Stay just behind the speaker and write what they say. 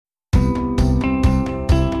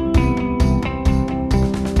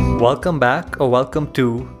Welcome back or welcome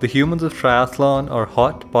to the Humans of Triathlon or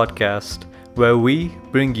HOT podcast, where we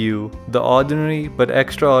bring you the ordinary but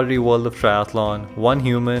extraordinary world of triathlon, one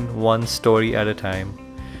human, one story at a time,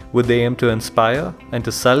 with the aim to inspire and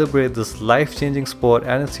to celebrate this life-changing sport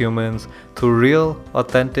and its humans through real,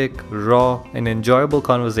 authentic, raw, and enjoyable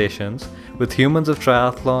conversations with humans of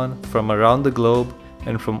triathlon from around the globe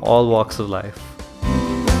and from all walks of life.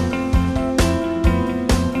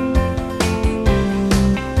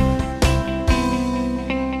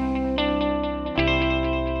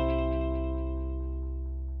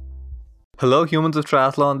 Hello, humans of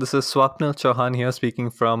triathlon. This is Swapnil Chauhan here, speaking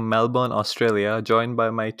from Melbourne, Australia, joined by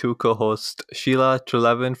my two co-hosts, Sheila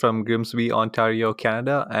Trelevin from Grimsby, Ontario,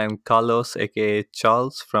 Canada, and Carlos, aka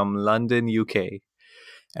Charles, from London, UK.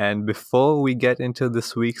 And before we get into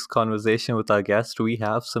this week's conversation with our guest, we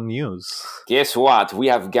have some news. Guess what? We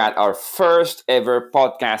have got our first ever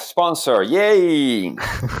podcast sponsor. Yay!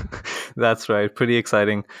 That's right. Pretty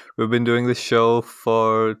exciting. We've been doing this show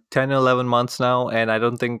for 10 or 11 months now, and I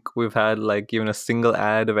don't think we've had like even a single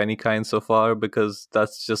ad of any kind so far because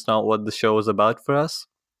that's just not what the show is about for us.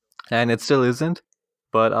 And it still isn't.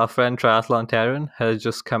 But our friend Triathlon Taryn has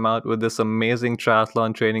just come out with this amazing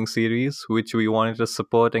triathlon training series, which we wanted to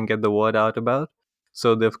support and get the word out about.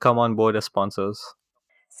 So they've come on board as sponsors.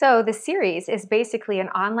 So the series is basically an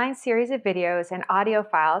online series of videos and audio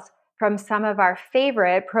files from some of our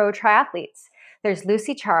favorite pro triathletes. There's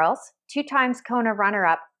Lucy Charles, 2 times Kona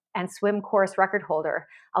runner-up and swim course record holder,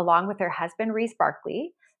 along with her husband Reese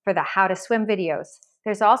Barkley for the How to Swim videos.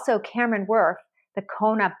 There's also Cameron Worth, the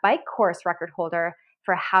Kona bike course record holder,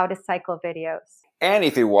 for How to Cycle videos. And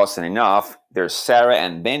if it wasn't enough, there's Sarah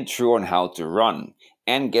and Ben True on how to run.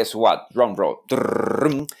 And guess what? Drum roll.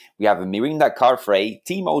 We have Mirinda Carfrey,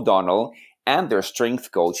 Tim O'Donnell, and their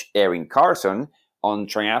strength coach Erin Carson on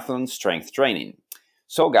triathlon strength training.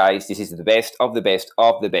 So guys, this is the best of the best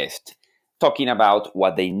of the best, talking about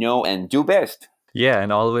what they know and do best. Yeah,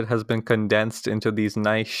 and all of it has been condensed into these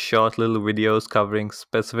nice short little videos covering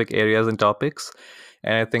specific areas and topics.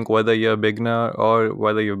 And I think whether you're a beginner or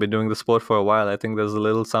whether you've been doing the sport for a while, I think there's a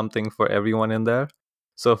little something for everyone in there.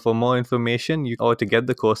 So for more information or to get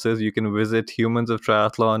the courses, you can visit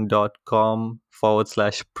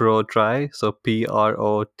humansoftriathlon.com/protri, so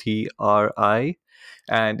PROTRI.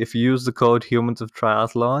 And if you use the code Humans of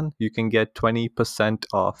Triathlon, you can get 20%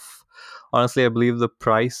 off. Honestly, I believe the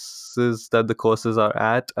prices that the courses are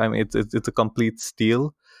at, I mean, it's a complete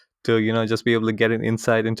steal to just be able to get an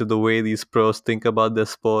insight into the way these pros think about their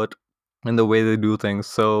sport and the way they do things.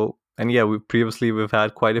 So, and yeah, we've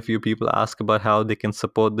had quite a few people ask about how they can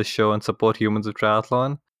support the show and support Humans of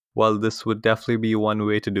Triathlon. Well, this would definitely be one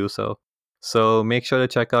way to do so. So make sure to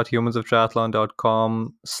check out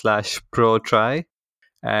humansoftriathlon.com/protri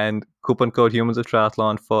and coupon code Humans of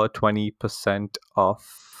Triathlon for 20%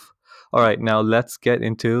 off. All right, now let's get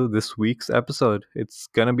into this week's episode. It's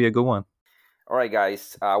gonna be a good one. All right,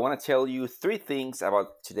 guys, I want to tell you 3 things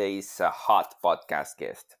about today's hot podcast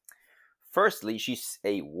guest. Firstly, she's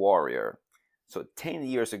a warrior. So 10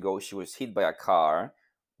 years ago, she was hit by a car,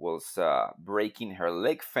 was breaking her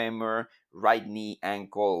leg femur, right knee,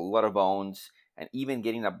 ankle, a lot of bones, and even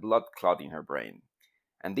getting a blood clot in her brain.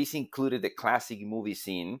 And this included the classic movie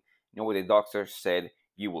scene, where the doctor said,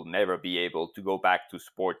 "You will never be able to go back to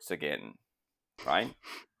sports again," right?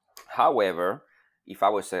 However, if I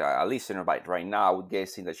was a listener right now, I would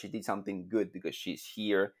guessing that she did something good because she's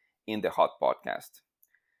here in the Hot Podcast.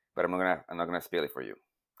 But I'm not gonna spill it for you.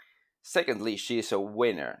 Secondly, she is a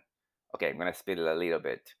winner. Okay, I'm gonna spill it a little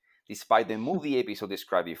bit. Despite the movie episode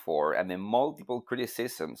described before and the multiple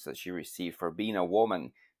criticisms that she received for being a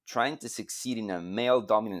woman trying to succeed in a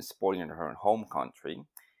male-dominant sport in her home country,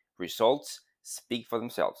 results speak for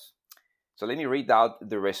themselves. So let me read out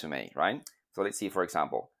the resume, right? So let's see, for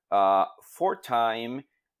example. 4-time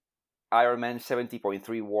Ironman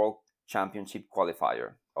 70.3 World Championship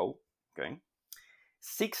qualifier. Oh, okay.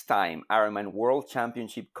 6-time Ironman World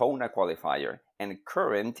Championship Kona qualifier and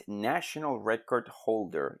current national record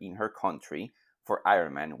holder in her country for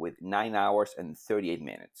Ironman with 9 hours and 38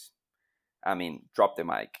 minutes. I mean, drop the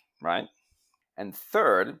mic, right? And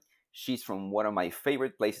third, she's from one of my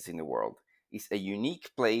favorite places in the world. It's a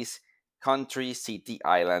unique place, country, city,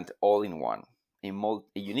 island, all in one. A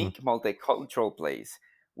unique multicultural place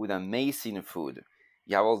with amazing food.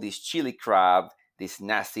 You have all this chili crab, this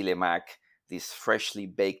nasi lemak, this freshly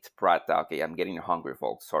baked prata. Okay, I'm getting hungry,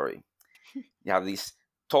 folks. Sorry. You have these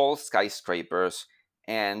tall skyscrapers.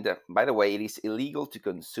 And by the way, it is illegal to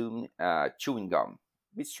consume chewing gum.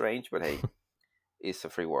 A bit strange, but hey, it's a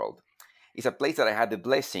free world. It's a place that I had the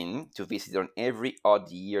blessing to visit on every odd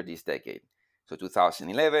year this decade. So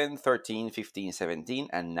 2011, 13, 15, 17,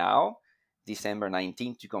 and now December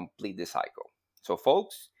 19 to complete the cycle. So,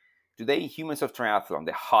 folks, today, Humans of Triathlon,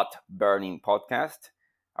 the hot burning podcast,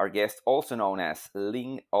 our guest, also known as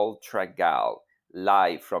Ling Ultra Gal,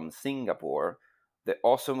 live from Singapore, the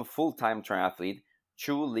awesome full-time triathlete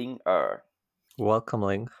Chu Ling Er. Welcome,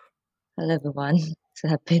 Ling. Hello, everyone. So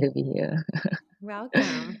happy to be here.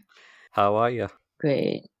 Welcome. How are you?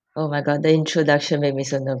 Great. Oh my God, the introduction made me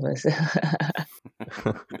so nervous.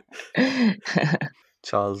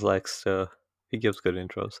 Charles likes to, he gives good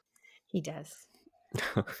intros. He does.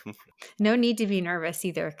 No need to be nervous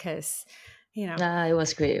either, because, Nah, it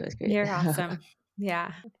was great. It was great. you're awesome.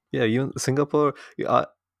 Yeah. Yeah, Singapore, out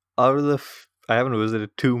of I haven't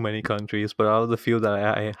visited too many countries, but out of the few that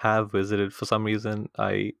I have visited, for some reason,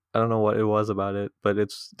 I don't know what it was about it, but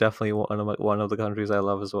it's definitely one of the countries I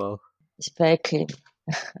love as well. It's very clean.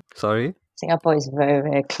 Sorry? Singapore is very,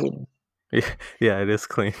 very clean. Yeah, it is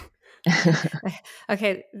clean.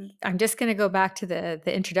 Okay, I'm just going to go back to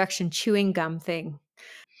the introduction chewing gum thing.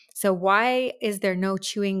 So why is there no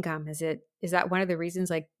chewing gum? Is that one of the reasons,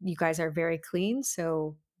 like, you guys are very clean?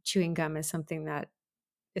 So chewing gum is something that,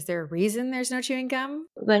 is there a reason there's no chewing gum?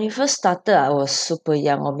 When we first started, I was super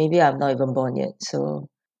young, or maybe I'm not even born yet. So,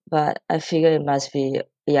 but I figure it must be,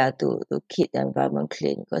 to keep the environment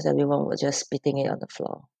clean, because everyone was just spitting it on the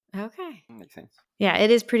floor. Okay. Makes sense. Yeah, it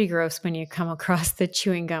is pretty gross when you come across the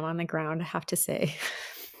chewing gum on the ground, I have to say.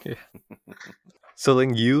 So,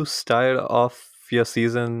 Ling, you started off your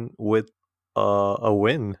season with a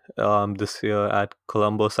win this year at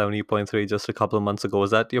Colombo 70.3 just a couple of months ago.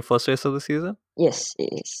 Was that your first race of the season? Yes,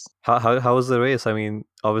 it is. How was the race? I mean,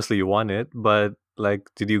 obviously you won it, but like,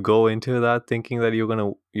 did you go into that thinking that you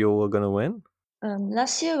were gonna win?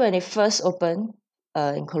 Last year when it first opened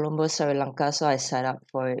in Colombo, Sri Lanka, so I signed up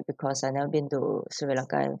for it because I've never been to Sri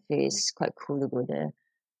Lanka and feel it's quite cool to go there.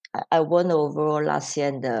 I won the overall last year,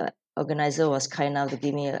 and the organizer was kind enough to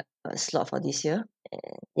give me a slot for this year.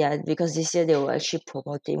 And because this year they were actually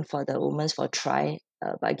promoting for the Women's for Tri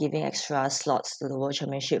by giving extra slots to the World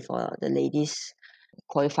Championship for the ladies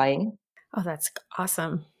qualifying. Oh, that's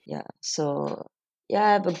awesome. Yeah, so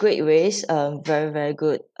I have a great race. Very, very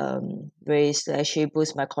good race to actually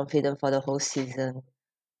boost my confidence for the whole season.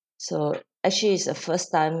 So actually, it's the first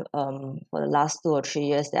time for the last 2 or 3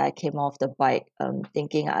 years that I came off the bike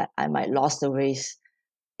thinking I might lost the race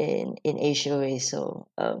in Asia race. So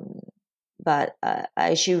but I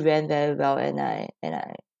actually ran very well, and I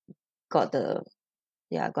got the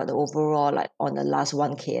overall, like, on the last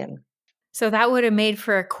 1 km. So that would have made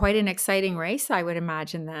for quite an exciting race, I would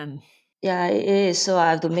imagine then. Yeah, it is. So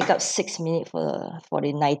I have to make up 6 minutes for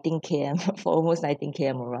the 19 km for almost 19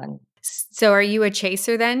 km run. So are you a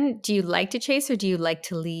chaser then? Do you like to chase, or do you like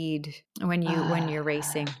to lead when you're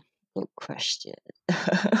racing? Good question.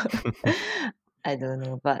 I don't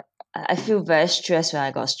know, but I feel very stressed when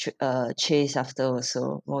I got chased after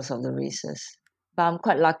also most of the races. But I'm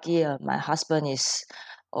quite lucky. My husband is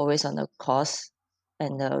always on the course,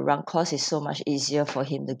 and the run course is so much easier for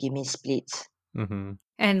him to give me splits. Mm-hmm.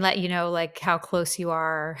 And let you know, like, how close you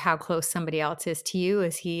are, how close somebody else is to you.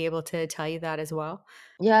 Is he able to tell you that as well?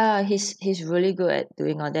 Yeah, he's really good at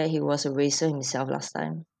doing all that. He was a racer himself last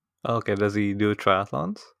time. Okay, does he do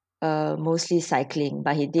triathlons? Mostly cycling,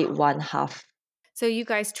 but he did one half. So you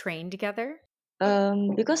guys train together?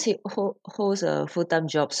 Because he holds a full-time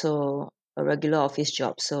job, so a regular office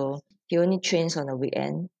job, so he only trains on the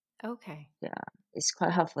weekend. Okay. Yeah, it's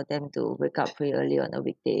quite hard for them to wake up pretty early on the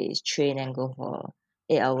weekdays, train, and go for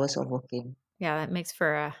 8 hours of working. Yeah, that makes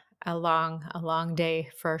for a long day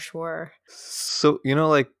for sure. So,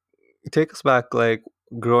 like, take us back, like,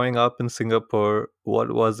 growing up in Singapore,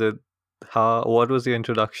 what was it? What was your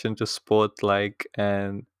introduction to sport like?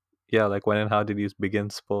 And yeah, like, when and how did you begin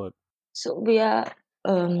sport? So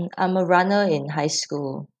I'm a runner in high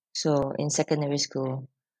school, so in secondary school.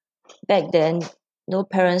 Back then, no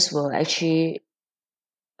parents will actually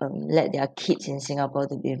let their kids in Singapore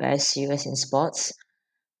to be very serious in sports.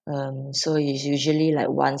 So it's usually like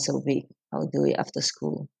once a week I'll do it after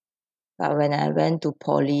school. But when I went to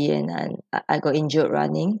poly and I got injured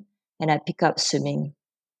running, and I picked up swimming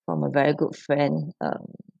from a very good friend.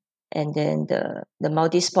 And then the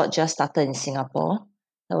multi-sport just started in Singapore.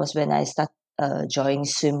 That was when I started joining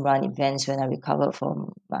swim run events when I recovered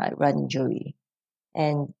from my run injury.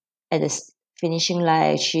 And at the finishing line,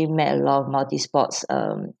 I actually met a lot of multi-sports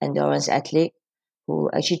endurance athletes who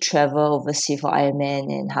actually travel overseas for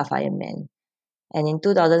Ironman and half Ironman. And in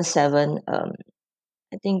 2007,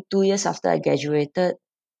 I think 2 years after I graduated,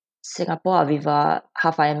 Singapore Aviva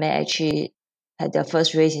Half Ironman actually had their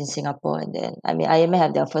first race in Singapore, and then IMA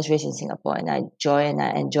had their first race in Singapore, and I joined and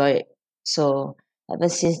I enjoy it. So ever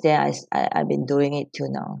since then, I've been doing it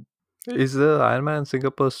till now. Is the Ironman in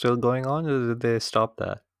Singapore still going on, or did they stop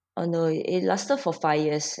that? Oh no, it lasted for 5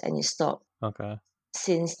 years and it stopped Okay.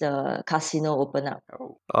 since the casino opened up.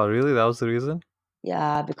 Oh, really? That was the reason?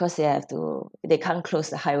 Yeah, because they can't close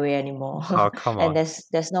the highway anymore. Oh, come And on.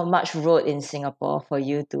 there's not much road in Singapore for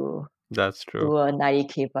you to That's true. do a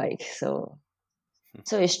 90K bike. So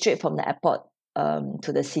it's straight from the airport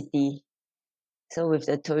to the city. So with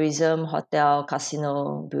the tourism, hotel,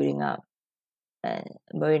 casino building up, and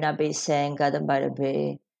Marina Bay Sands, Garden by the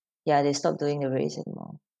Bay, yeah, they stopped doing the race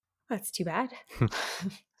anymore. That's too bad.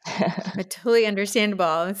 But totally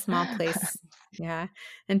understandable. A small place. Yeah.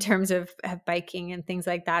 In terms of biking and things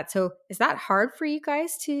like that. So is that hard for you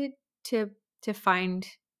guys to find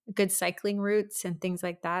good cycling routes and things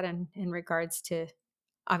like that, and in regards to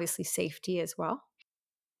obviously safety as well?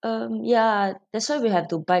 Yeah, that's why we have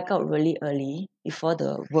to bike out really early before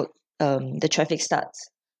the traffic starts.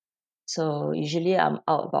 So usually I'm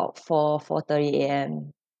out about 4:30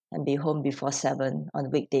 a.m. and be home before 7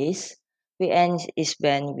 on weekdays. Weekends is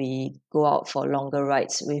when we go out for longer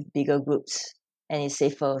rides with bigger groups, and it's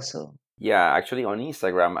safer also. Yeah, actually on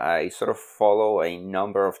Instagram, I sort of follow a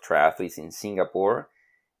number of triathletes in Singapore.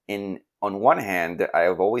 And on one hand,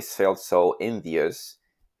 I've always felt so envious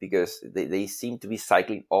because they seem to be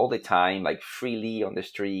cycling all the time, like freely on the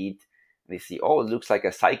street. They see, oh, it looks like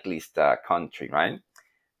a cyclist country, right?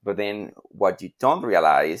 But then what you don't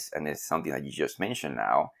realize, and it's something that you just mentioned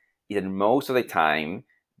now, is that most of the time,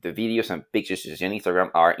 the videos and pictures you see on Instagram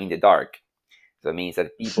are in the dark. So it means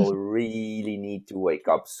that people really need to wake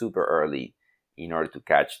up super early in order to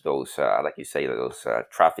catch those, like you say, those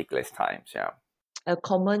trafficless times. Yeah. A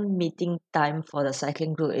common meeting time for the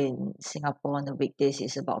cycling group in Singapore on the weekdays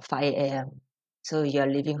is about 5 a.m. So you're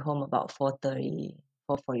leaving home about 4:30,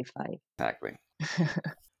 4:45. Exactly.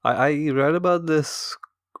 I read about this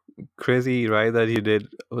crazy ride that you did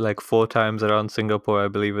like 4 times around Singapore. I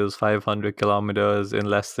believe it was 500 kilometers in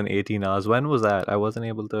less than 18 hours. When was that? I wasn't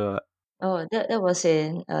able to. Oh, that was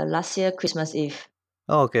in last year, Christmas Eve.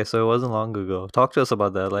 Oh, okay, so it wasn't long ago. Talk to us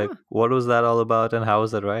about that. Like, Huh. what was that all about, and how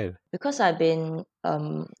was that ride? Because I've been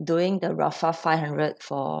doing the Rafa 500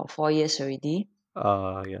 for 4 years already.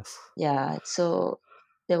 Yes. Yeah, so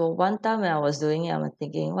there was one time when I was doing it, I'm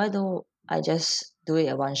thinking, why don't I just do it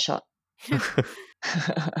at one shot?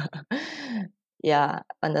 Yeah,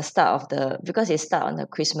 on the start of because it start on the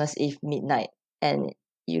Christmas Eve midnight, and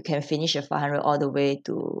you can finish the 500 all the way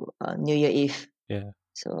to New Year Eve. Yeah.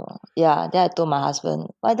 So yeah, then I told my husband,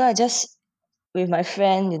 why don't I just with my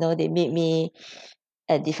friend, they meet me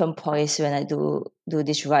at different points when I do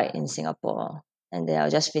this ride in Singapore, and then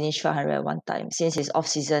I'll just finish 500 at one time. Since it's off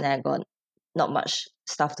season, I got not much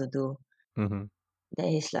stuff to do. Mm-hmm. Then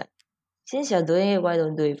he's like, since you're doing it, why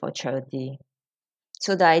don't do it for charity?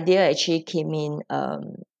 So the idea actually came in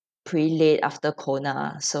pretty late after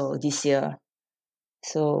Kona, so this year.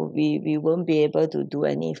 So we won't be able to do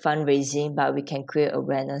any fundraising, but we can create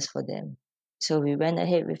awareness for them. So we went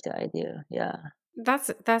ahead with the idea. Yeah.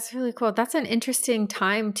 That's really cool. That's an interesting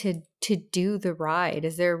time to do the ride.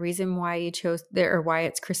 Is there a reason why you chose there, or why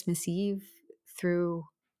it's Christmas Eve through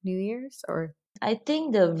New Year's? Or I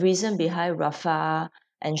think the reason behind Rafa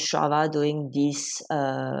and Strava doing this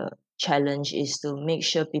challenge is to make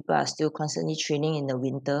sure people are still constantly training in the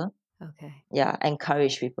winter. okay, Yeah,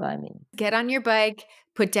 encourage people, I mean. get on your bike,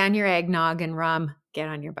 put down your eggnog and rum, get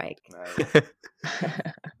on your bike.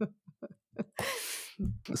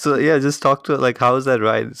 So yeah, just talk to like, how was that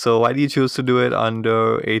ride? So why did you choose to do it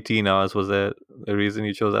under 18 hours? Was there a reason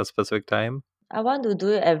you chose that specific time? I want to do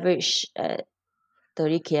it average at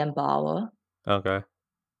 30 km per hour. Okay.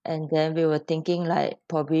 And then we were thinking like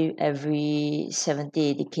probably every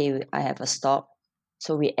 70, 80K I have a stop.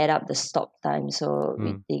 So we add up the stop time. So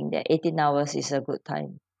we think that 18 hours is a good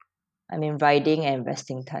time. I mean, riding and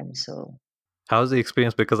resting time. So How's the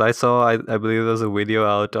experience? Because I believe there's a video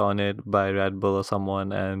out on it by Red Bull or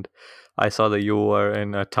someone, and I saw that you were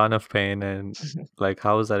in a ton of pain. And like,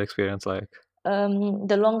 how was that experience like?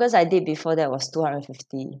 the longest I did before that was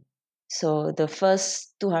 250. So the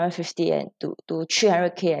first 250 and to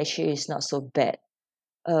 300K actually is not so bad.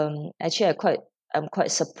 Actually I'm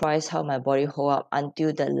quite surprised how my body hold up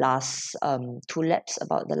until the last 2 laps,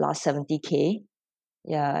 about the last 70K.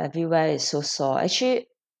 Yeah, everywhere is so sore. Actually,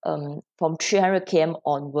 from 300 km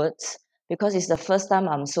onwards, because it's the first time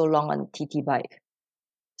I'm so long on TT bike.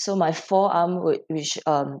 So my forearm, which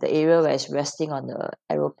the area where it's resting on the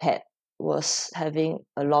aero pad, was having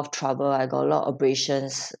a lot of trouble. I got a lot of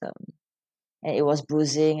abrasions, and it was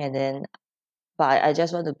bruising. And then but I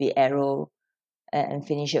just want to be aero and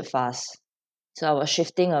finish it fast. So I was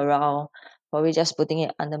shifting around, probably just putting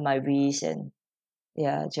it under my wrist and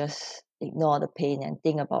just ignore the pain and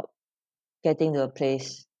think about getting to a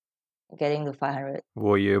place, getting to 500.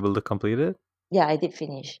 Were you able to complete it? Yeah, I did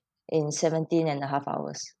finish in 17 and a half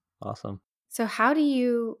hours. Awesome. So how do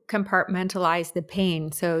you compartmentalize the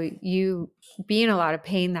pain? So you be in a lot of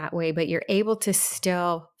pain that way, but you're able to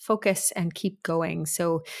still focus and keep going.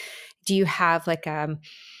 So do you have like a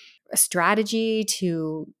strategy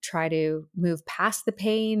to try to move past the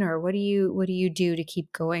pain, or what do you do to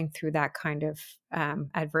keep going through that kind of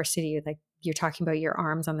adversity? Like you're talking about your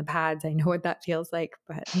arms on the pads. I know what that feels like,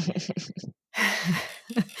 but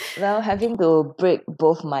Well, having to break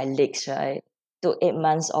both my legs, right? Took 8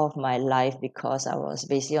 months of my life because I was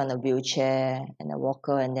basically on a wheelchair and a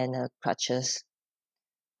walker and then a crutches.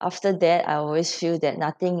 After that, I always feel that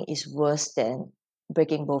nothing is worse than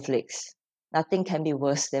breaking both legs. Nothing can be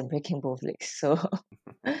worse than breaking both legs. So,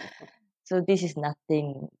 so this is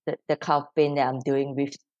nothing. The kind of pain that I'm dealing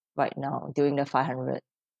with right now during the 500.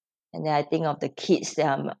 And then I think of the kids that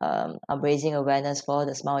I'm raising awareness for,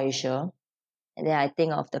 the Smile Asia. And then I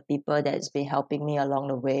think of the people that's been helping me along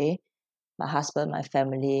the way, my husband, my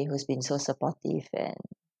family, who's been so supportive. And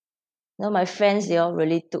my friends, they all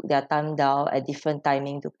really took their time down at different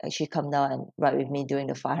timing to actually come down and ride with me during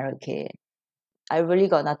the 500K. I really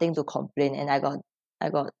got nothing to complain, and I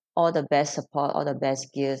got all the best support, all the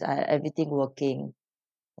best gears, everything working.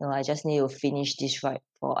 I just need to finish this ride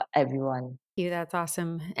for everyone. That's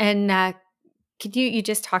awesome. And could you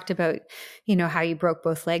just talked about, how you broke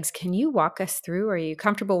both legs. Can you walk us through? Are you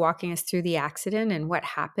comfortable walking us through the accident and what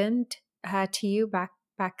happened to you back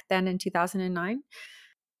then in 2009?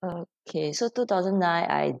 Okay, so 2009,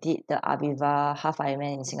 I did the Aviva Half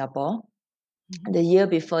Ironman in Singapore. The year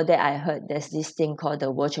before that, I heard there's this thing called the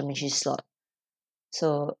World Championship slot.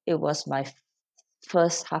 So it was my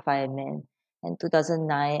first half Ironman. And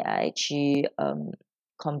 2009, I actually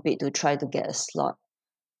compete to try to get a slot.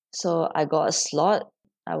 So I got a slot.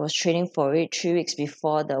 I was training for it 3 weeks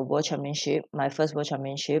before the World Championship, my first World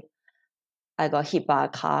Championship. I got hit by a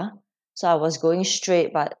car. So I was going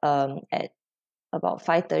straight, but at about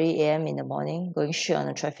 5:30 a.m. in the morning, going straight on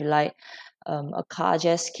a traffic light, a car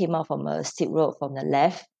just came out from a steep road from the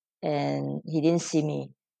left, and he didn't see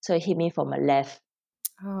me. So he hit me from my left.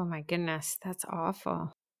 Oh my goodness, that's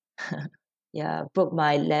awful. Yeah, broke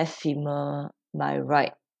my left femur, my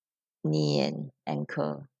right knee and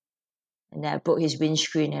ankle. And then I broke his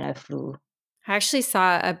windscreen and I flew. I actually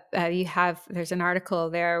saw there's an article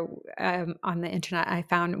there on the internet I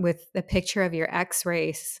found with the picture of your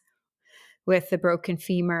x-rays with the broken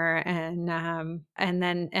femur and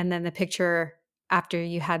then the picture after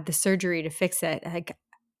you had the surgery to fix it. Like,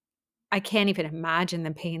 I can't even imagine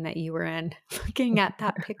the pain that you were in looking at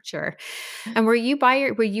that picture. And were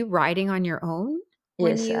you riding on your own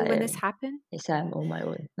when Yes, this happened? Yes, I'm on my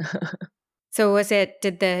own. So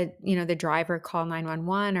did the driver call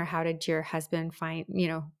 911, or how did your husband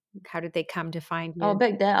how did they come to find Oh, you?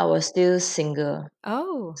 back then I was still single.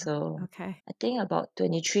 Oh, So okay. I think about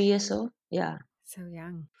 23 years old. Yeah. So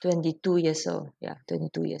young. 22 years old. Yeah,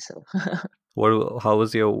 22 years old. How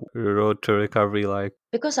was your road to recovery like?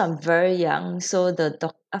 Because I'm very young, so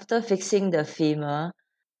after fixing the femur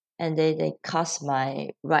and they cast my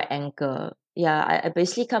right ankle. Yeah, I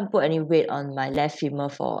basically can't put any weight on my left femur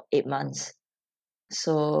for 8 months.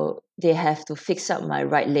 So they have to fix up my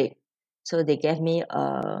right leg. So they gave me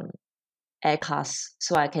air cast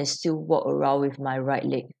so I can still walk around with my right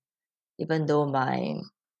leg, even though my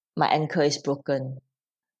ankle is broken.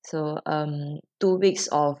 So 2 weeks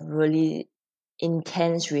of really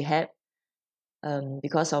intense rehab.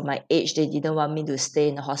 Because of my age, they didn't want me to stay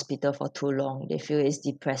in the hospital for too long. They feel it's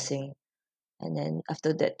depressing. And then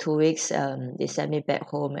after that 2 weeks, they sent me back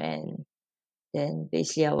home, and then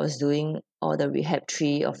basically I was doing all the rehab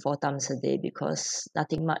 3 or 4 times a day because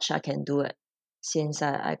nothing much I can do since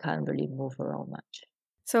I can't really move around much.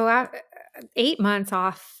 So 8 months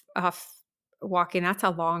off walking, that's a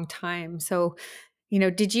long time. So,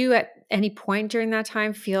 did you at any point during that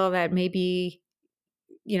time feel that maybe,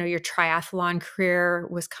 your triathlon career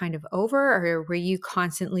was kind of over, or were you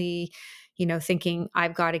constantly, thinking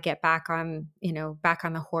I've got to get back on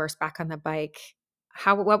the horse, back on the bike?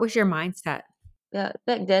 What was your mindset? Yeah,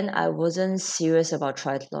 back then I wasn't serious about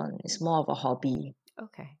triathlon. It's more of a hobby.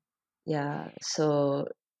 Okay. Yeah, so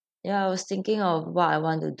I was thinking of what I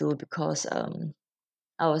want to do because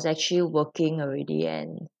I was actually working already,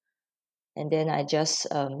 and then I just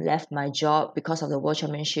left my job because of the World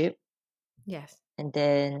Championship, Yes. and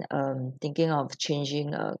then thinking of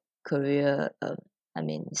changing a career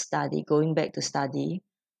going back to study.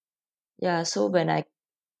 Yeah, so when I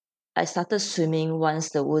started swimming once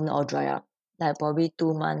the wound all dry up, like probably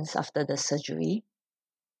 2 months after the surgery.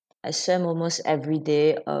 I swam almost every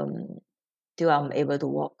day till I'm able to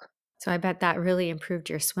walk. So I bet that really improved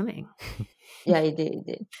your swimming. Yeah, it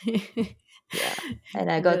did. Yeah.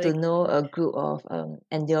 And I got to know a group of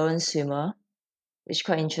endurance swimmer, which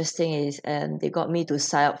quite interesting is they got me to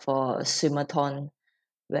sign up for a swimathon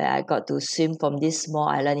where I got to swim from this small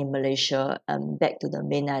island in Malaysia back to the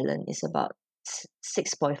main island. It's about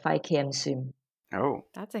 6.5 km swim. Oh,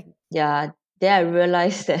 That's a Yeah, then I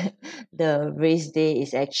realized that the race day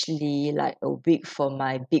is actually like a week for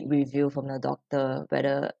my big review from the doctor,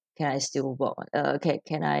 whether can I still walk,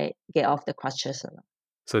 can I get off the crutches or not.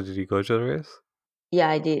 So did you go to the race? Yeah,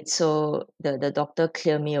 I did. So the doctor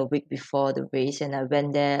cleared me a week before the race, and I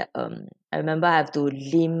went there. I remember I have to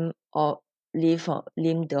limp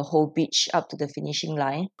the whole beach up to the finishing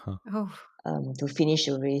line oh to finish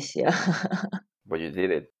the race. Yeah, but you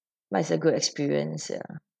did it. but it's a good experience. Yeah.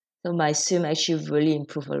 So my swim actually really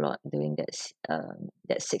improved a lot during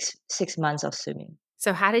that 6 months of swimming.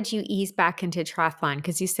 So how did you ease back into triathlon?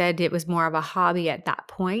 Because you said it was more of a hobby at that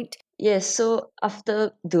point. Yes, so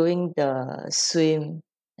after doing the swim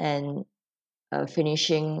and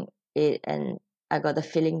finishing it, and I got the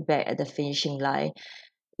feeling back at the finishing line,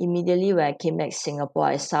 immediately when I came back Singapore,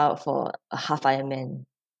 I signed up for a half Ironman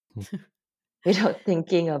without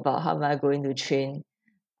thinking about how am I going to train.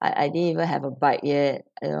 I didn't even have a bike yet.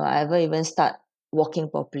 I haven't even start walking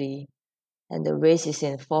properly. And the race is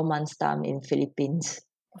in 4 months' time in Philippines.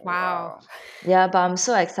 Wow. Yeah, but I'm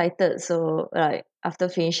so excited. So like after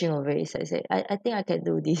finishing a race, I said, I think I can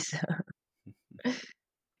do this.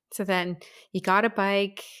 So then you got a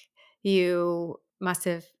bike. You must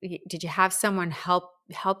have. Did you have someone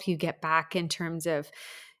help you get back in terms of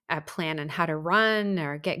a plan on how to run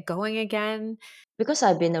or get going again? Because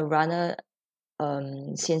I've been a runner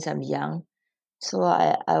since I'm young. So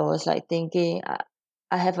I was like thinking,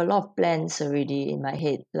 I have a lot of plans already in my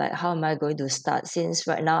head. Like how am I going to start? Since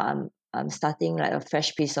right now I'm starting like a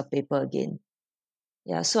fresh piece of paper again.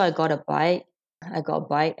 Yeah, so I got a bike. I got a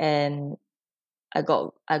bike and I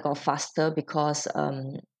got faster because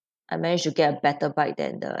I managed to get a better bike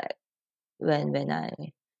than the when I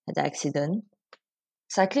had the accident.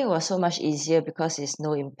 Cycling was so much easier because it's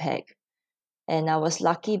no impact. And I was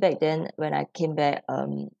lucky back then when I came back,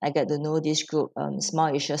 I get to know this group, Small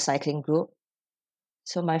Asia Cycling Group.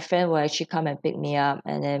 So my friend will actually come and pick me up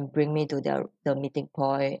and then bring me to the meeting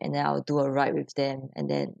point, and then I'll do a ride with them. And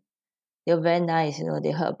then they were very nice,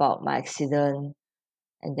 they heard about my accident,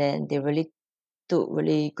 and then they really took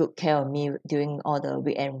really good care of me during all the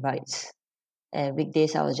weekend rides. And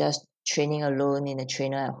weekdays I was just training alone in a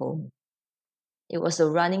trainer at home. It was the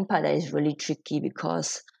running part that is really tricky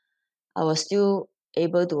because I was still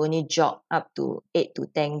able to only jog up to 8 to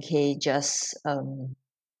 10K just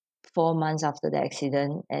 4 months after the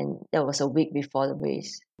accident, and that was a week before the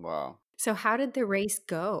race. Wow. So how did the race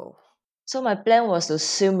go? So my plan was to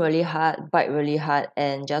swim really hard, bike really hard,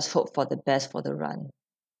 and just hope for the best for the run.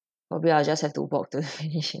 Probably I'll just have to walk to the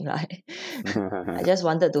finishing line. I just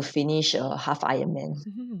wanted to finish a half Ironman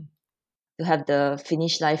Mhm. to have the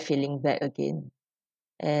finish line feeling back again.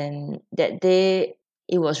 And that day,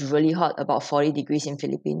 it was really hot, about 40 degrees in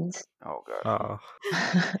Philippines. Oh god.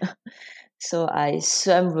 So I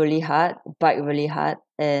swam really hard, bike really hard,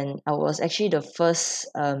 and I was actually the first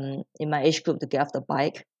in my age group to get off the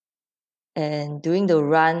bike. And during the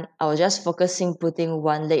run, I was just focusing, putting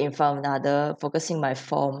one leg in front of another, focusing my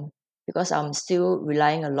form because I'm still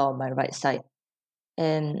relying a lot on my right side.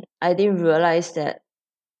 And I didn't realize that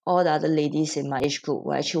all the other ladies in my age group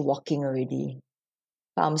were actually walking already.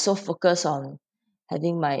 But I'm so focused on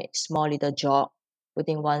having my small little jog,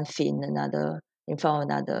 putting one feet in another, in front of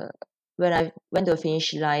another. When I went to the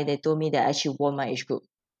finish line, they told me that I actually won my age group.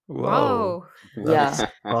 Whoa, Yeah. that's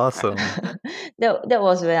awesome. That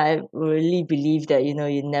was when I really believed that you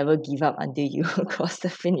never give up until you cross the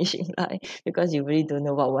finishing line because you really don't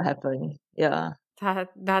know what will happen. Yeah.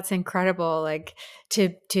 That's incredible. Like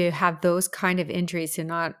to have those kind of injuries and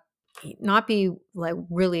not be like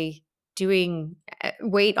really doing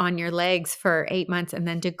weight on your legs for 8 months and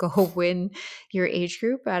then to go win your age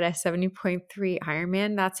group at a 70.3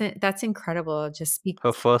 Ironman. That's incredible. Just speak.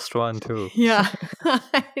 Her first one too. Yeah,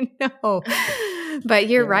 I know. But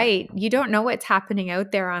you're Yeah. right. You don't know what's happening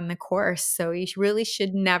out there on the course. So you really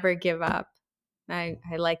should never give up. I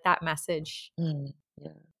like that message.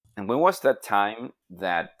 Yeah. And when was that time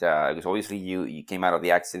that because obviously you came out of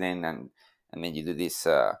the accident and then you do this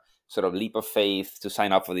sort of leap of faith to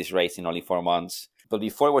sign up for this race in only 4 months, but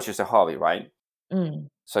before it was just a hobby, right? Mm.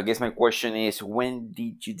 So I guess my question is, when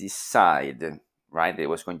did you decide, right, that it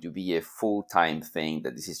was going to be a full-time thing,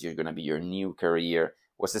 that this is going to be your new career?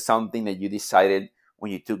 Was it something that you decided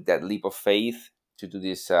when you took that leap of faith to do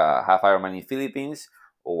this half Ironman in Philippines,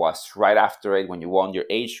 or was right after it when you won your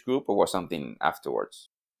age group, or was something afterwards?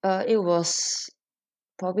 It was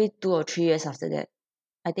probably 2 or 3 years after that.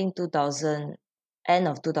 I think 2000, end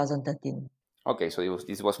of 2013. Okay, so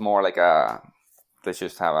this was more like a, let's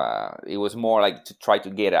just have a, it was more like to try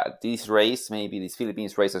to get at this race, maybe this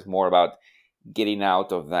Philippines race is more about getting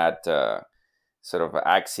out of that sort of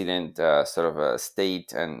accident sort of a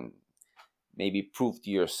state, and maybe prove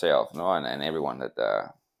to yourself, no, and everyone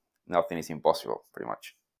that nothing is impossible, pretty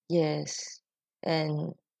much. Yes.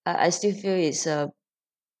 And I still feel it's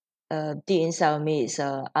deep inside of me, it's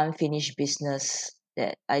a unfinished business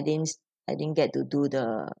that I didn't get to do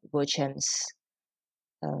the World Champs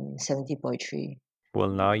 70.3. Well,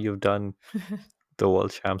 now you've done the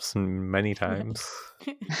world champs many times.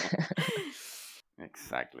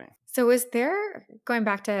 Exactly. So is there, going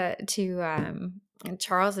back to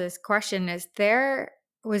Charles's question,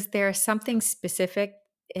 was there something specific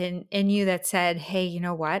in you that said, "Hey, you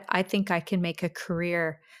know what? I think I can make a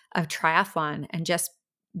career of triathlon and just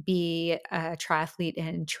be a triathlete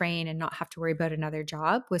and train and not have to worry about another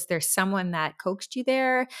job"? Was there someone that coaxed you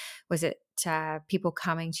there? Was it people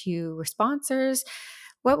coming to you with sponsors?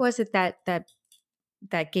 What was it that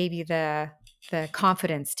gave you the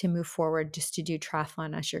confidence to move forward just to do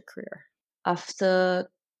triathlon as your career? After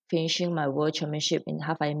finishing my World Championship in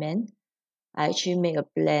half Ironman, I actually made a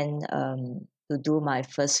plan to do my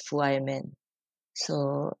first full Ironman.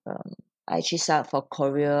 So I actually signed up for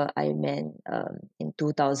Korea Ironman in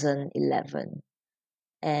 2011.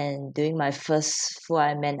 And during my first full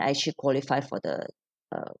Ironman, I actually qualified for the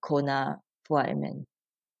Kona full Ironman.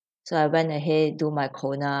 So I went ahead, do my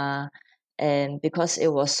Kona, and because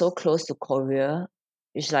it was so close to Korea,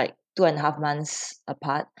 it's like 2.5 months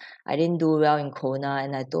apart, I didn't do well in Kona,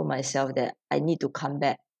 and I told myself that I need to come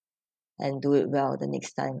back and do it well the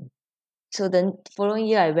next time. So the following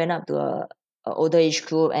year, I went up to a older age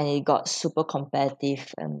group, and it got super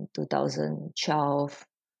competitive in 2012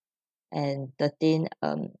 and 13.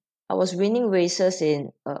 I was winning races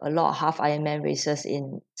in a lot of half Ironman races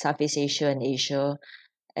in Southeast Asia and Asia,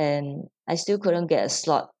 and I still couldn't get a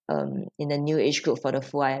slot in the new age group for the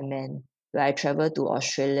full Ironman, where I traveled to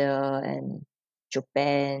Australia and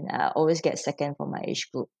Japan. I always get second for my age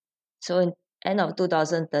group. So in end of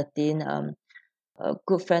 2013, a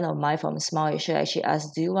good friend of mine from Smile Asia actually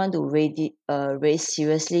asked, "Do you want to race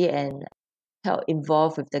seriously and help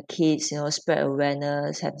involve with the kids? Spread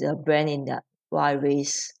awareness, have the brand in the while I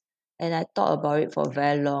race." And I thought about it for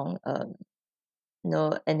very long.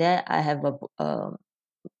 And then I have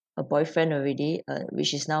a boyfriend already,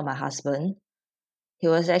 which is now my husband. He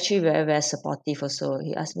was actually very, very supportive also.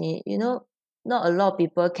 He asked me, not a lot of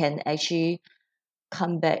people can actually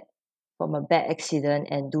come back from a bad accident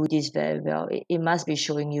and do this very well. It must be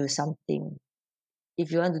showing you something.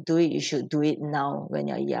 If you want to do it, you should do it now when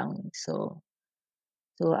you're young. So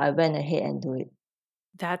I went ahead and do it.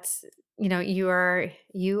 That's, you are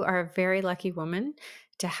a very lucky woman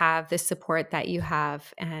to have the support that you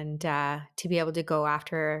have, and to be able to go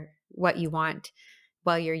after what you want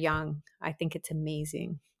while you're young. I think it's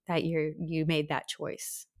amazing that you made that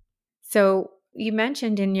choice. So you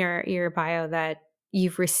mentioned in your bio that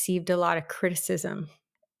you've received a lot of criticism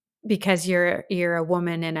because you're a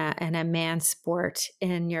woman in a man sport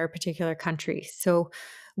in your particular country. So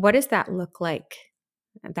what does that look like,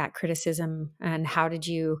 that criticism, and how do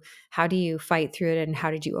you fight through it, and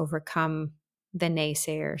how did you overcome the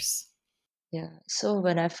naysayers? Yeah. So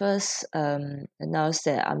when I first announced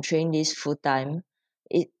that I'm training this full time,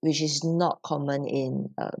 which is not common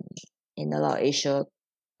in a lot of Asia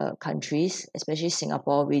countries, especially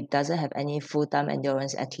Singapore, we doesn't have any full time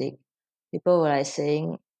endurance athlete. People were like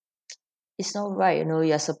saying, "It's not right,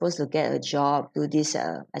 you're supposed to get a job, do this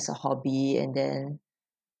as a hobby, and then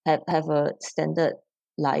have a standard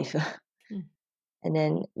life." Mm. And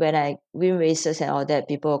then when I win races and all that,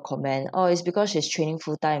 people will comment, "Oh, it's because she's training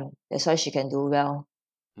full time. That's why she can do well."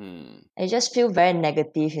 I just feel very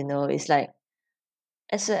negative. It's like,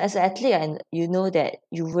 as an athlete, and you know that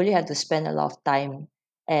you really have to spend a lot of time,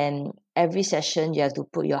 and every session you have to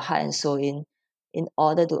put your heart and soul in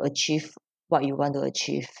order to achieve what you want to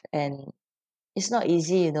achieve. And it's not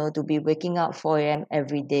easy, to be waking up 4 a.m.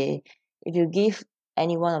 every day. If you give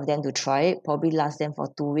any one of them to try it, probably last them for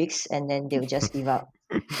 2 weeks, and then they'll just give up.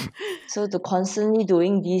 So to constantly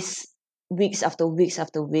doing this weeks after weeks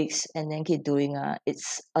after weeks, and then keep doing,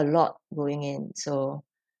 it's a lot going in. So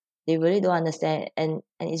they really don't understand, and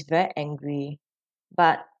it's very angry.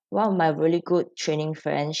 But one of my really good training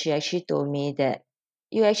friends, she actually told me that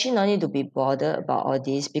you actually don't need to be bothered about all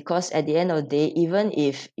this, because at the end of the day, even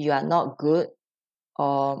if you are not good,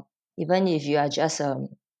 or even if you are just a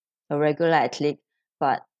regular athlete,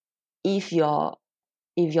 but if your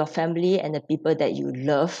family and the people that you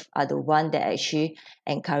love are the one that actually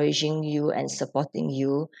encouraging you and supporting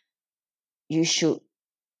you, you should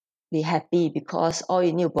be happy, because all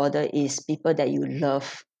you need to bother is people that you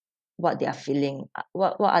love, what they are feeling.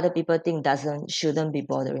 What other people think doesn't shouldn't be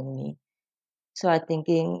bothering me. So I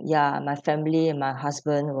thinking, yeah, my family and my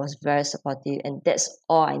husband was very supportive, and that's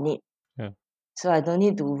all I need. Yeah. So I don't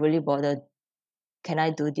need to really bother, can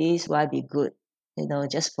I do this? Will I be good?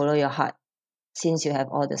 Just follow your heart, since you have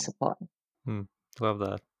all the support. Hmm. Love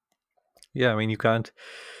that. Yeah, I mean, you can't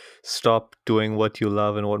stop doing what you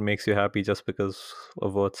love and what makes you happy just because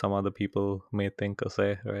of what some other people may think or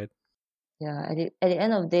say, right? Yeah, at the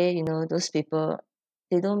end of the day, those people,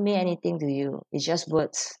 they don't mean anything to you. It's just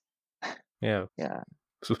words. Yeah. Yeah.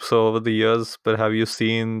 So over the years, but have you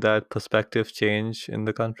seen that perspective change in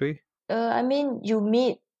the country? I mean, you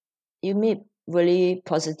meet really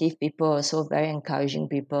positive people, also very encouraging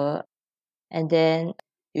people, and then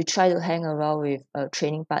you try to hang around with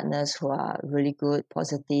training partners who are really good,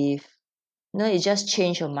 positive. It just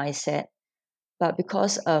change your mindset. But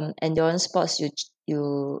because endurance sports,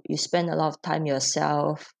 you spend a lot of time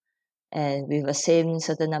yourself and with the same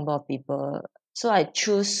certain number of people. So I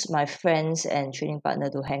choose my friends and training partner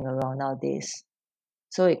to hang around nowadays.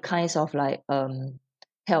 So it kinds of like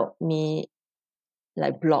help me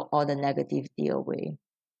like block all the negativity away.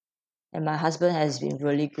 And my husband has been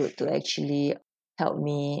really good to actually help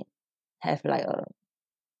me have like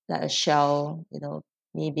a shell,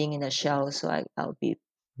 me being in a shell, so I'll be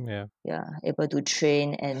Yeah. able to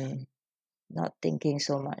train and not thinking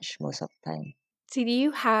so much most of the time. So, do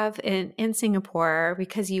you have in Singapore,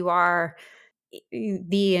 because you are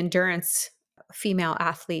the endurance female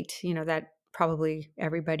athlete, that probably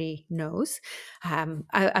everybody knows,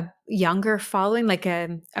 a younger following, like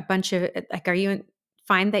a bunch of, like, are you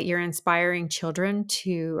find that you're inspiring children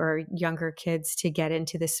to, or younger kids to get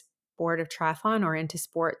into the sport of triathlon or into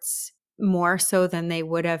sports more so than they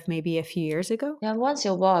would have maybe a few years ago? Yeah, once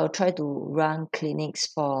in a while I'll try to run clinics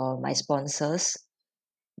for my sponsors,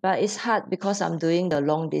 but it's hard because I'm doing the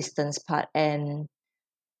long distance part, and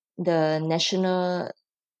the National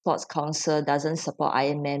Sports Council doesn't support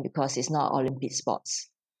Ironman because it's not Olympic sports.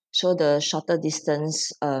 So the shorter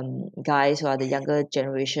distance guys who are the younger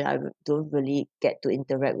generation, don't really get to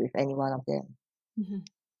interact with any one of them. Mhm.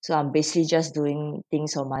 So I'm basically just doing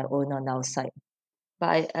things on my own on outside.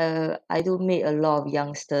 But I do meet a lot of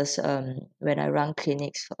youngsters when I run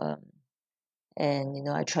clinics, and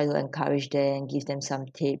I try to encourage them, give them some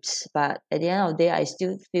tips. But at the end of the day, I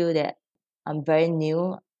still feel that I'm very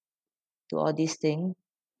new to all these things.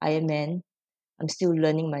 Ironman, I'm still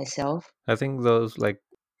learning myself. I think those, like,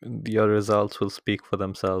 your results will speak for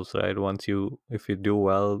themselves, right? If you do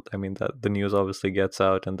well, I mean, that the news obviously gets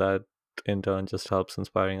out, and that in turn just helps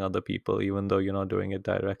inspiring other people, even though you're not doing it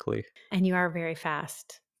directly. And you are very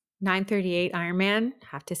fast. 9:38 Ironman,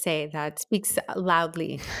 have to say that speaks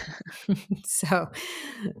loudly. so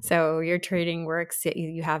your trading works.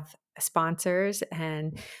 You have sponsors,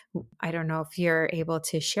 and I don't know if you're able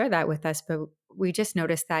to share that with us, but we just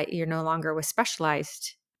noticed that you're no longer with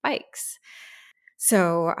Specialized Bikes.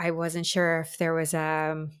 So I wasn't sure if there was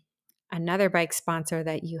another bike sponsor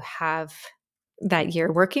that you have that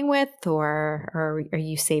you're working with, or are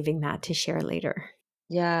you saving that to share later?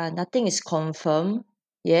 Yeah, nothing is confirmed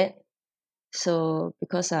yet. So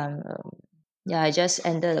because I just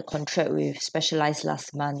ended a contract with Specialized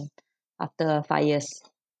last month after 5 years.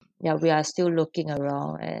 Yeah, we are still looking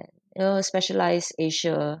around, and Specialized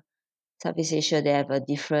Asia, Southeast Asia, they have a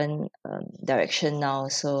different direction now.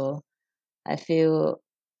 So I feel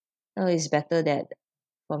it's better that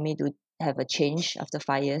for me to have a change after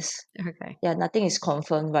 5 years. Okay. Yeah, nothing is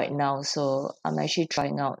confirmed right now, so I'm actually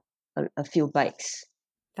trying out a few bikes.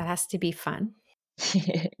 That has to be fun.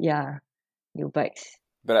 Yeah, new bikes.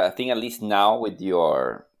 But I think at least now with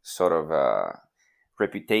your sort of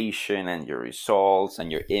reputation and your results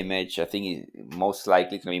and your image, I think most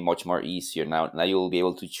likely it's going to be much more easier now. Now you'll be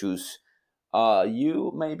able to choose.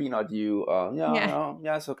 You maybe not you. Yeah, Yeah. no,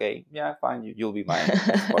 yeah, it's okay. Yeah, fine. You'll be my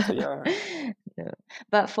sponsor. Yeah. Yeah.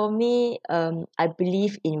 But for me, I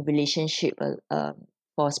believe in relationship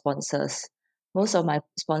for sponsors. Most of my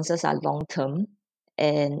sponsors are long term,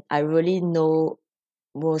 and I really know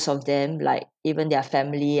most of them, like even their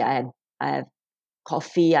family. I have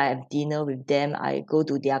coffee, I have dinner with them, I go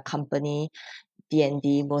to their company,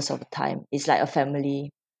 D&D most of the time. It's like a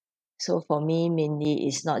family. So for me, mainly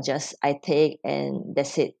it's not just I take and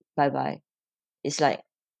that's it, bye bye. It's like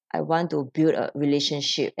I want to build a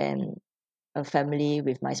relationship and a family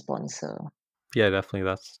with my sponsor. Yeah, definitely.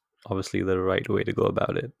 That's obviously the right way to go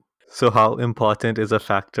about it. So, how important is a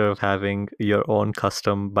factor of having your own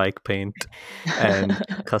custom bike paint and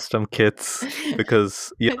custom kits?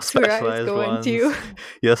 Because your That's where I was specialized going ones, to.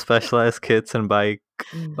 your specialized kits and bike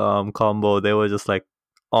Mm. combo, they were just like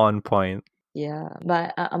on point. Yeah,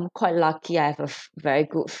 but I'm quite lucky. I have a very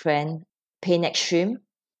good friend, Paint Extreme.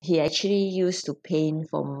 He actually used to paint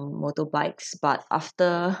for motorbikes, but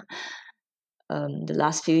after the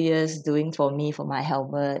last few years doing for me for my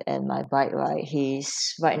helmet and my bike, right,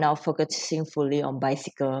 he's right now focusing fully on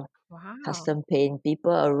bicycle Wow. custom paint.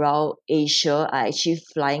 People around Asia are actually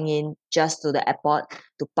flying in just to the airport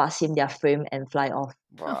to pass him their frame and fly off.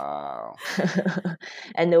 Wow.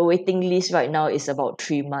 And the waiting list right now is about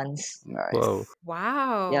 3 months. Whoa, Nice.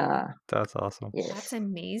 Wow. Yeah, that's awesome. That's yes.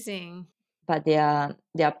 amazing. But their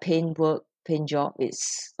paint work, paint job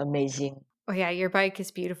is amazing. Oh yeah, your bike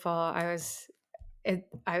is beautiful. I was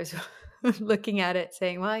looking at it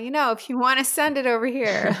saying, well, if you want to send it over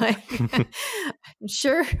here, like I'm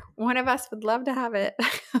sure one of us would love to have it.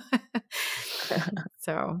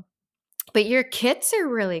 So, but your kits are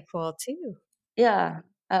really cool too. Yeah,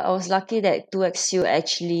 I was lucky that 2XU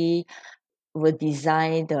actually will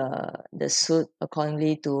design the suit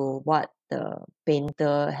accordingly to what the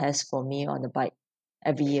painter has for me on the bike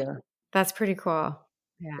every year. That's pretty cool.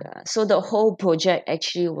 Yeah. Yeah. So the whole project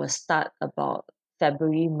actually will start about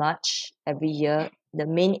February, March every year. The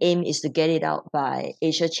main aim is to get it out by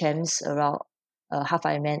Asia Champs around half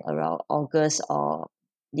Ironman around August or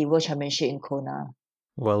the World Championship in Kona.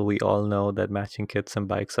 Well, we all know that matching kits and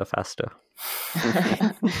bikes are faster.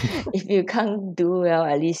 If you can't do well,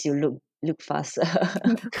 at least you look faster.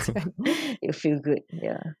 That's right. You feel good.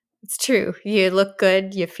 Yeah. It's true. You look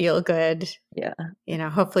good, you feel good. Yeah.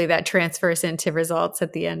 Hopefully that transfers into results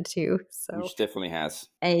at the end too. So Which definitely has.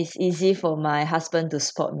 And it's easy for my husband to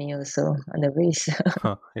spot me also on the race.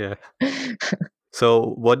 Huh, yeah.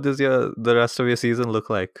 So, what does the rest of your season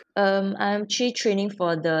look like? I'm actually training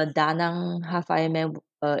for the Da Nang Half Ironman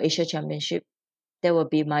Asia Championship. That will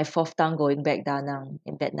be my fourth time going back Da Nang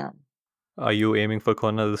in Vietnam. Are you aiming for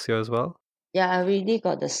Kona this year as well? Yeah, I already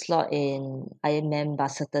got the slot in Ironman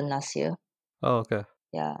Barcerton last year. Oh, okay.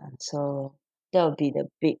 Yeah, so that will be the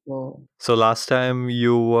big goal. So last time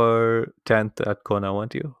you were 10th at Kona,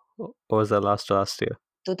 weren't you? Or was that last year?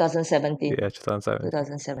 2017. Yeah, 2017.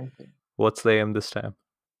 2017. What's the aim this time?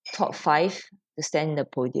 Top 5 to stand in the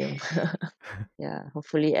podium. Yeah,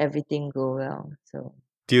 hopefully everything go well. So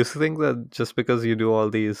Do you think that just because you do all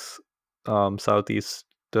these Southeast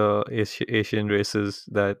Asian races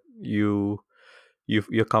that you're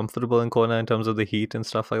comfortable in Kona in terms of the heat and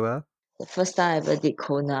stuff like that? the first time I ever did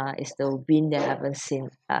Kona is the wind that I haven't seen.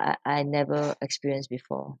 I never experienced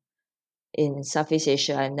before. In Southeast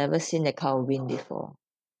Asia, I've never seen that kind of wind before.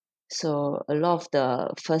 So a lot of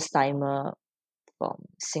the first timer from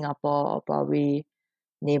Singapore or probably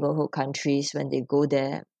neighborhood countries, when they go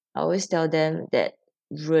there, I always tell them that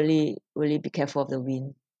really, really be careful of the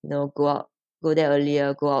wind. Go there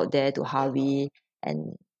earlier, go out there to Harvey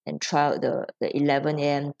and try out the 11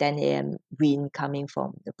 a.m., 10 a.m. wind coming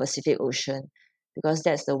from the Pacific Ocean, because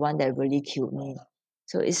that's the one that really killed me.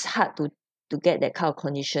 So it's hard to get that kind of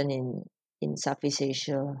condition in Southeast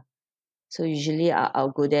Asia. So usually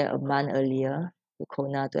I'll go there a month earlier to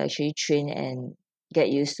Kona to actually train and get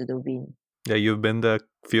used to the wind. Yeah, you've been there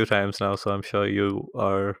a few times now, so I'm sure you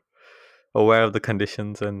are aware of the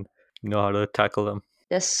conditions and know how to tackle them.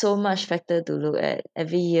 There's so much factor to look at.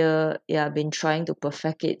 Every year, yeah, I've been trying to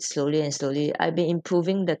perfect it slowly and slowly. I've been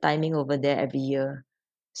improving the timing over there every year.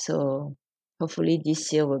 So hopefully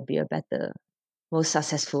this year will be a better, more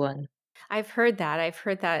successful one. I've heard that.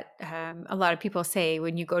 A lot of people say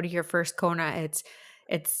when you go to your first Kona,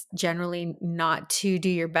 it's generally not to do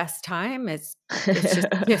your best time. It's just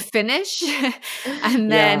to finish,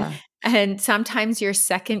 and then Yeah. and sometimes your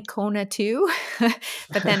second Kona too.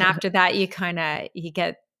 But then after that, you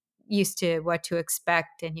get used to what to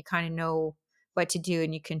expect, and you kind of know what to do,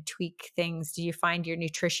 and you can tweak things. Do you find your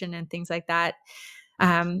nutrition and things like that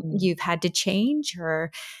you've had to change,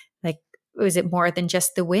 or like? Was it more than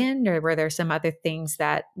just the wind, or were there some other things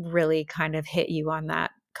that really kind of hit you on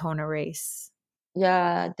that Kona race?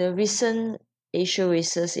 Yeah, the recent Asia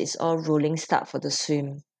races is all rolling start for the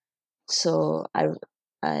swim. So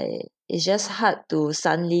it's just hard to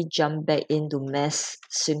suddenly jump back into mass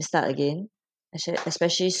swim start again.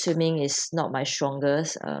 Especially swimming is not my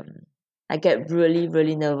strongest. I get really,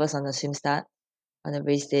 really nervous on the swim start on the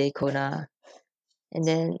race day, Kona. And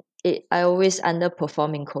then I always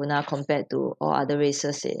underperform in Kona compared to all other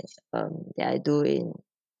races that I do in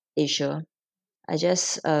Asia. I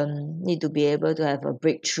just need to be able to have a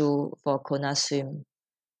breakthrough for Kona swim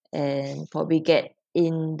and probably get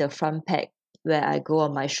in the front pack where I go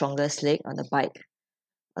on my strongest leg on the bike.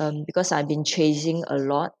 Because I've been chasing a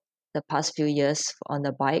lot the past few years on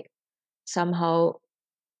the bike, somehow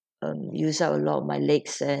use up a lot of my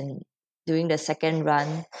legs, and during the second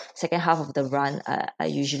half of the run, I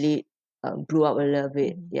usually blew up a little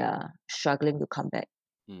bit. Mhm. Yeah, struggling to come back.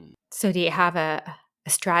 Mm. So do you have a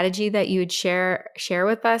strategy that you would share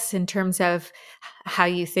with us in terms of how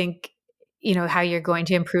you think, how you're going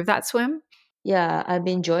to improve that swim? Yeah, I've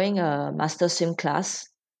been joining a master swim class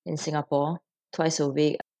in Singapore twice a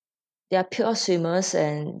week. They are pure swimmers,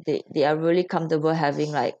 and they are really comfortable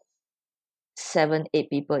having like 7, 8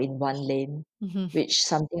 people in one lane, Mhm. which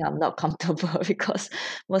something I'm not comfortable because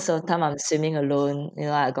most of the time I'm swimming alone.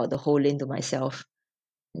 I got the whole lane to myself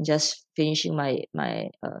and just finishing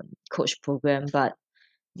my coach program. But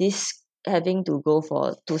this having to go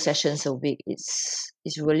for 2 sessions a week is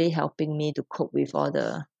really helping me to cope with all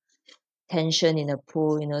the tension in the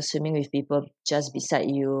pool. Swimming with people just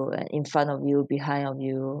beside you and in front of you, behind of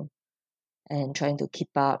you, and trying to keep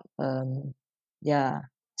up. Yeah.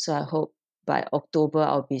 So I hope by October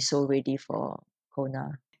I'll be so ready for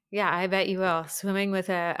Kona. Yeah, I bet you will. Swimming with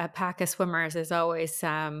a pack of swimmers is always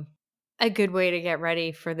a good way to get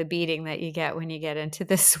ready for the beating that you get when you get into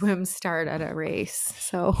the swim start at a race.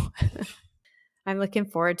 So I'm looking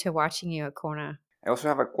forward to watching you at Kona. I also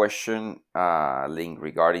have a question, Ling,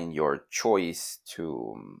 regarding your choice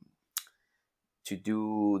to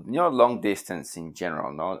do long distance in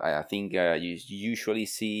general. No, I think you usually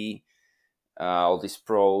see all these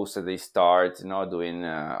pros that they start doing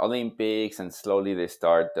Olympics, and slowly they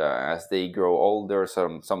start as they grow older.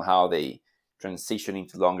 Somehow they transition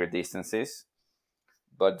into longer distances.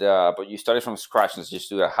 But you started from scratch. Let's just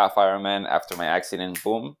do a half Ironman after my accident.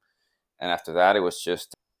 Boom, and after that it was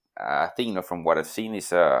just I think from what I've seen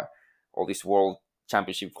is all these world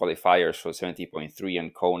championship qualifiers for 70.3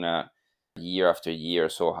 and Kona year after year.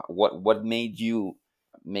 So what made you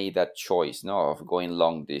made that choice of going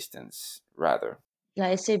long distance rather?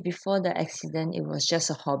 Like I said before the accident, it was just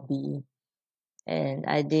a hobby, and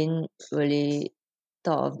I didn't really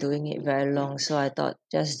thought of doing it very long. So I thought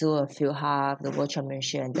just do a few half the world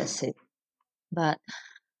championship and that's it. But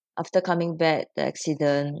after coming back, the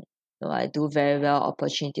accident, I do very well.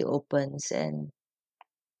 Opportunity opens, and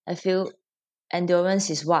I feel endurance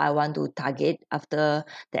is what I want to target after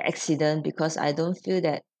the accident, because I don't feel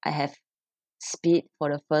that I have speed for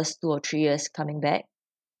the first 2 or 3 years coming back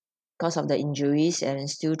because of the injuries, and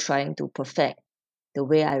still trying to perfect the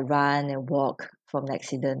way I run and walk from the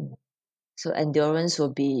accident. So endurance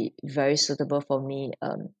will be very suitable for me,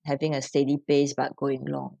 having a steady pace but going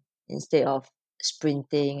long instead of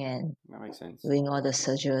sprinting and That makes sense. doing all the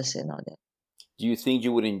surgeries and all that. Do you think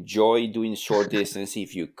you would enjoy doing short distance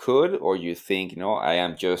if you could, or you think I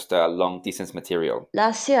am just a long distance material?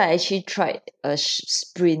 Last year, I actually tried a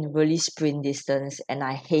sprint, really sprint distance, and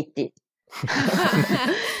I hate it.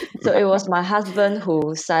 So it was my husband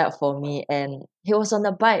who signed up for me, and he was on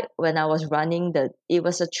the bike when I was running it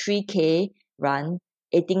was a 3K run,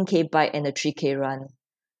 18K bike and a 3K run.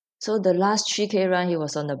 So the last 3K run, he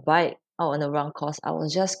was on the bike out on the run course. I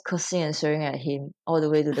was just cursing and swearing at him all the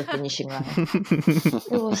way to the finishing line.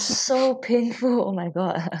 It was so painful. Oh my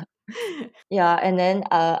god. Yeah, and then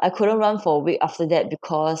I couldn't run for a week after that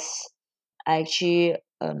because I actually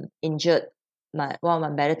injured one of my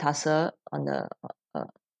metatarsal uh,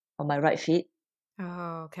 on my right feet.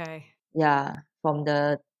 Oh, okay. Yeah, from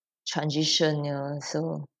the transition,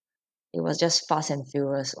 so it was just fast and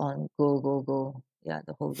furious on go go go. Yeah,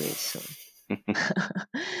 the whole race. So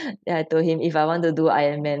yeah, I told him if I want to do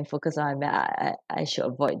Ironman, focus on Ironman, I should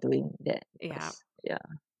avoid doing that Yeah. because yeah.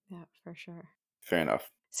 Yeah, for sure. Fair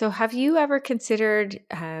enough. So have you ever considered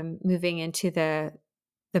moving into the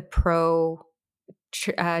pro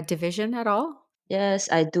division at all?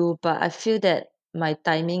 Yes, I do, but I feel that my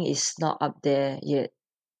timing is not up there yet.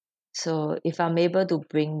 So if I'm able to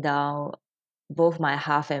bring down both my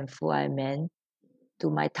half and full Ironman to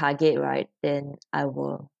my target, right, then I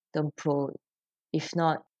will turn pro. If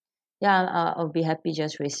not, yeah, I'll be happy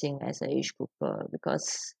just racing as a age grouper,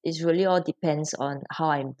 because it really all depends on how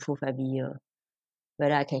I improve every year,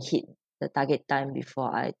 whether I can hit the target time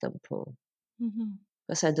before I turn pro. Mm-hmm.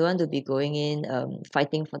 Because I don't want to be going in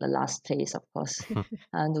fighting for the last place, of course. I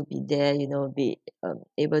want to be there, be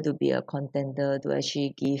able to be a contender to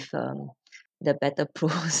actually give the better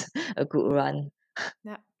pros a good run.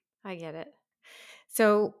 Yeah, I get it.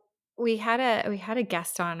 So we had a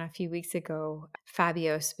guest on a few weeks ago,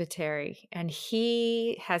 Fabio Spiteri, and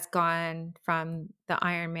he has gone from the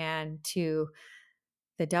Ironman to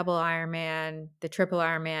the double Ironman, the triple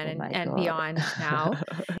Ironman, Oh my and God. beyond now.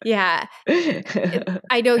 Yeah.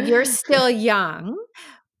 I know you're still young,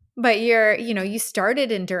 but you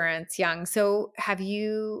started endurance young. So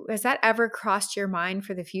has that ever crossed your mind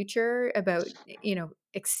for the future about,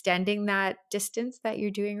 extending that distance that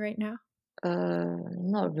you're doing right now?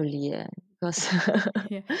 Not really, because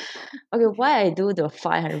Yeah. okay, why I do the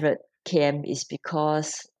 500 km is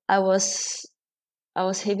because I was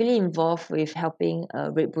heavily involved with helping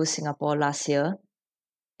Red Bull Singapore last year,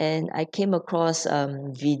 and I came across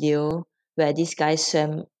video where this guy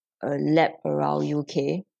swam a lap around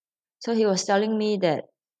UK. So he was telling me that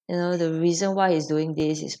the reason why he's doing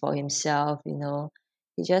this is for himself.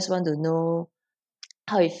 He just want to know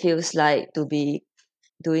how it feels like to be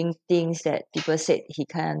doing things that people said he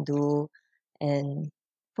can't do. And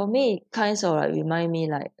for me, it kind of like remind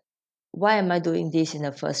me like, why am I doing this in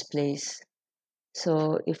the first place?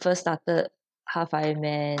 So it first started half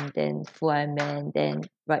Ironman, then full Ironman, then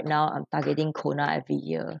right now I'm targeting Kona every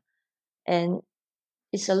year. And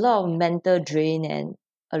it's a lot of mental drain, and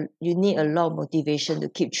you need a lot of motivation to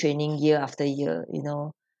keep training year after year.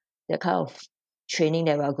 The kind of training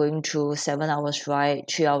that we're going through, 7 hours ride,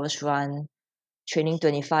 3 hours run, training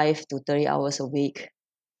 25 to 30 hours a week.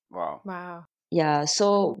 Wow. Wow. Yeah,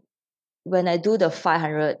 so when I do the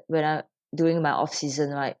 500, when I during my off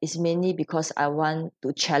season, right, it's mainly because I want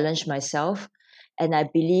to challenge myself, and I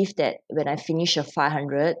believe that when I finish a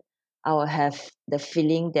 500, I will have the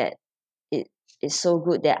feeling that it is so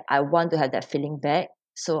good that I want to have that feeling back.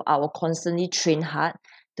 So I will constantly train hard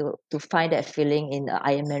to find that feeling in the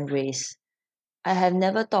Ironman race. I have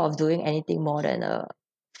never thought of doing anything more than a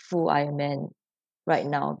full Ironman right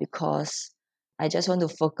now, because I just want to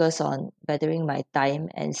focus on bettering my time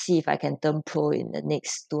and see if I can turn pro in the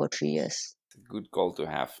next 2 or 3 years. It's a good goal to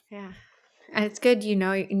have. Yeah. And it's good, you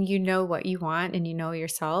know what you want and you know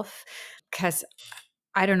yourself, because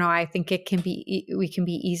I don't know, I think we can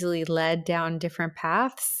be easily led down different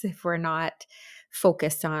paths if we're not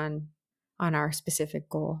focused on our specific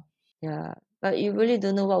goal. Yeah, but you really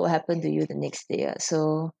don't know what will happen to you the next day.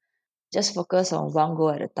 So just focus on one goal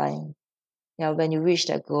at a time. Yeah, when you reach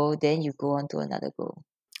that goal, then you go on to another goal.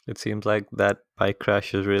 It seems like that bike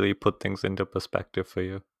crash has really put things into perspective for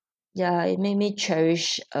you. Yeah, it made me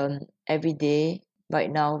cherish every day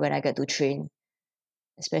right now when I get to train,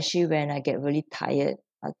 especially when I get really tired.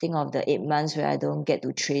 I think of the 8 months where I don't get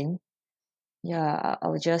to train. Yeah,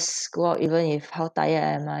 I'll just go out even if how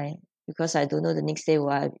tired am I, because I don't know the next day will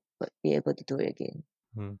I be able to do it again.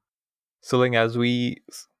 Hmm. So, Ling, as we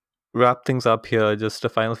wrap things up here, just a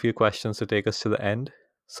final few questions to take us to the end.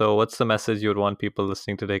 So, what's the message you would want people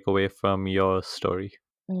listening to take away from your story?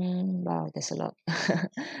 Wow, that's a lot.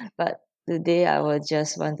 But today I will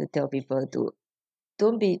just want to tell people to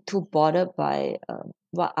don't be too bothered by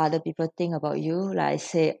what other people think about you. Like I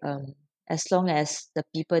say, as long as the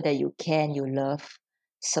people that you love,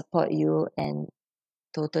 support you and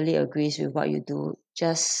totally agrees with what you do,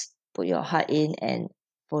 just put your heart in and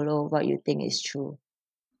follow what you think is true.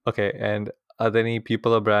 Okay, and are there any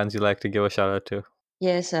people or brands you'd like to give a shout out to?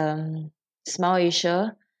 Yes, Smile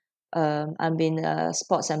Asia. I've been a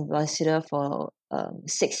sports ambassador for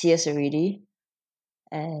 6 years already,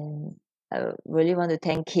 and I really want to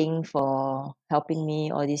thank King for helping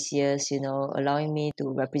me all these years. Allowing me to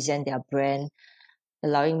represent their brand,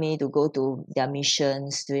 allowing me to go to their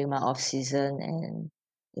missions during my off season, and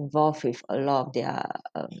involved with a lot of their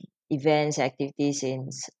events, activities in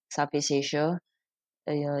Southeast Asia.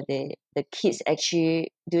 The kids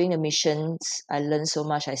actually during the missions, I learned so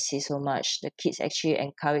much, I see so much. The kids actually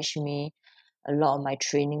encourage me a lot of my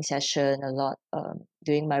training session, a lot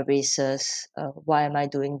during my races. Why am I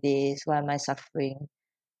doing this? Why am I suffering?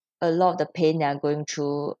 A lot of the pain that I'm going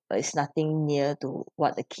through is nothing near to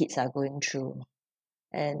what the kids are going through.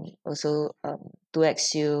 And also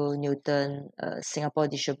 2XU, Newton, Singapore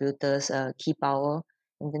distributors, Key Power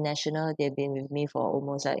International, they've been with me for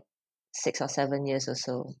almost like 6 or 7 years or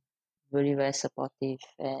so. Really very supportive.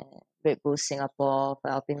 And Red Bull Singapore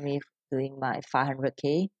for helping me doing my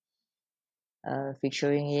 500K,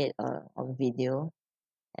 featuring it on video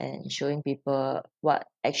and showing people what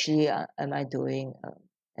actually am I doing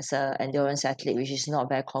as an endurance athlete, which is not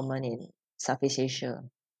very common in Southeast Asia.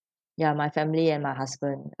 Yeah, my family and my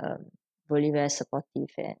husband really very supportive,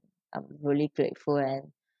 and I'm really grateful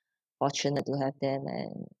and fortunate to have them.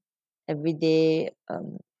 And every day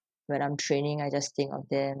when I'm training, I just think of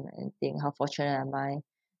them and think how fortunate am I.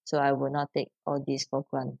 So I will not take all this for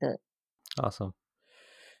granted. Awesome.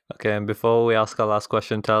 Okay, and before we ask our last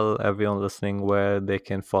question, tell everyone listening where they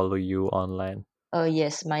can follow you online.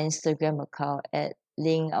 Yes, my Instagram account at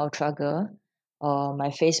Ling Ultra Girl, or my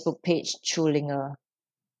Facebook page Chulinger.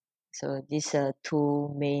 So these are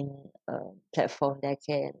two main platform that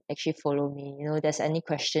can actually follow me. There's any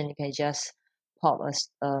question, you can just pop us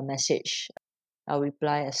a message. I'll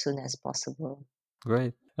reply as soon as possible.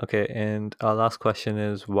 Great. Okay, and our last question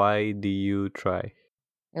is, why do you try?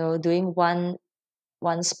 Doing one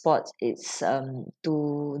sport, it's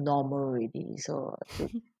too normal already. So to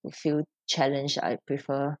feel challenged, I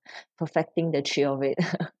prefer perfecting the three of it.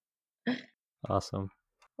 Awesome.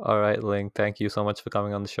 All right, Ling, thank you so much for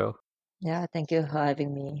coming on the show. Yeah, thank you for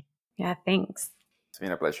having me. Yeah, thanks. It's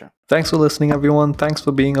been a pleasure. Thanks for listening, everyone. Thanks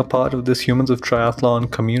for being a part of this Humans of Triathlon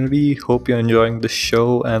community. Hope you're enjoying the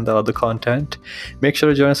show and the other content. Make sure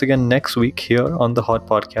to join us again next week here on the Hot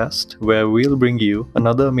Podcast, where we'll bring you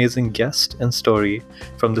another amazing guest and story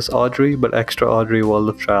from this ordinary but extraordinary world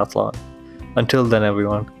of triathlon. Until then,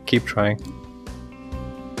 everyone, keep trying.